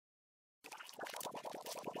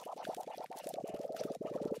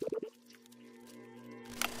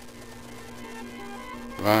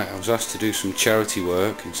Right, I was asked to do some charity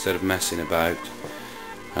work instead of messing about,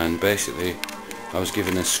 and basically I was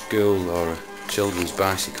given a school or a children's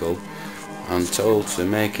bicycle and told to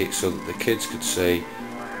make it so that the kids could see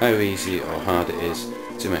how easy or hard it is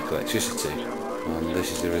to make electricity, and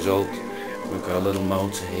this is the result. We've got a little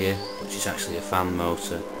motor here which is actually a fan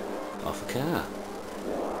motor off a car,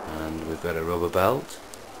 and we've got a rubber belt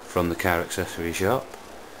from the car accessory shop.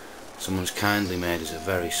 Someone's kindly made us a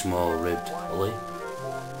very small ribbed pulley,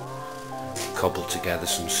 cobbled together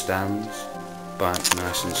some stands, bike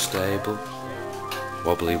nice and stable,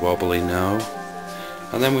 wobbly wobbly no,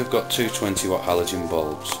 and then we've got two 20-watt halogen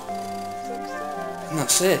bulbs, and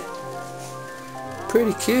that's it.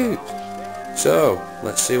 Pretty cute. So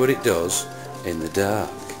let's see what it does in the dark.